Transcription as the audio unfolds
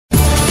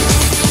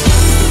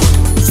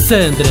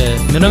Sandra,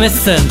 meu nome é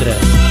Sandra.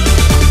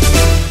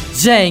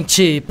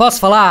 Gente, posso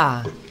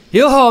falar?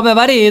 E o Rô, meu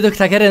marido, que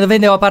tá querendo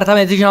vender o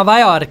apartamento de Nova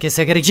York,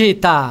 você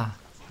acredita?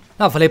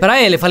 Não, eu falei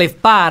pra ele,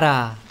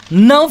 para,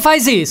 não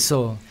faz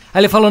isso.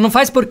 Aí ele falou, não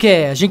faz por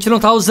quê? A gente não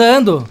tá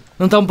usando,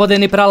 não estamos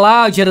podendo ir pra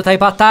lá, o dinheiro tá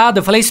empatado.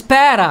 Eu falei,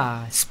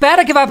 espera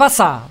que vai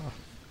passar.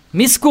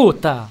 Me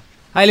escuta.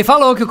 Aí ele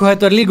falou que o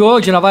corretor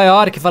ligou de Nova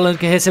York, falando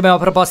que recebeu uma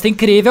proposta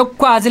incrível. Eu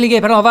quase liguei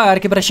pra Nova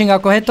York pra xingar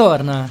o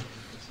corretor, né?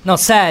 Não,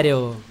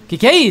 sério,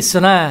 que é isso,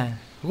 né?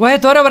 O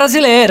corretor é o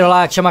brasileiro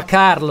lá, que chama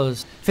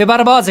Carlos. Foi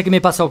Barbosa que me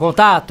passou o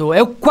contato.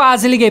 Eu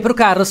quase liguei pro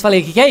Carlos,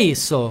 falei, que é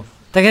isso?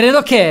 Tá querendo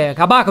o quê?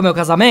 Acabar com o meu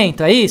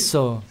casamento, é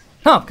isso?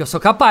 Não, porque eu sou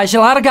capaz de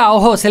largar o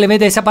Rô se ele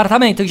vender esse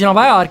apartamento de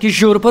Nova York,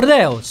 juro por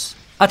Deus.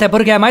 Até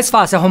porque é mais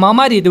fácil arrumar um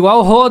marido igual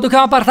o Rô do que um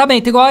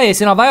apartamento igual a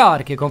esse em Nova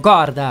York,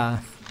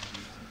 concorda?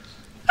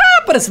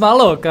 Ah, parece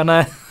maluca,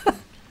 né?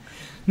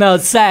 Não,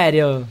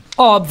 sério.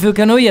 Óbvio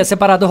que eu não ia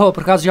separar do Rô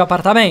por causa de um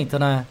apartamento,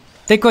 né?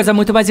 Tem coisa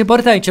muito mais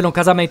importante num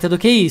casamento do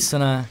que isso,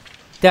 né?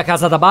 Tem a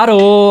casa da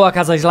Barô, a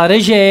casa de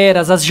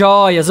Laranjeiras, as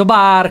joias, o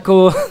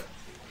barco.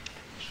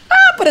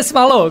 Ah, parece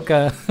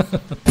maluca.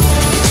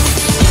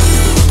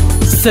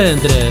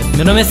 Sandra,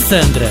 meu nome é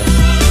Sandra.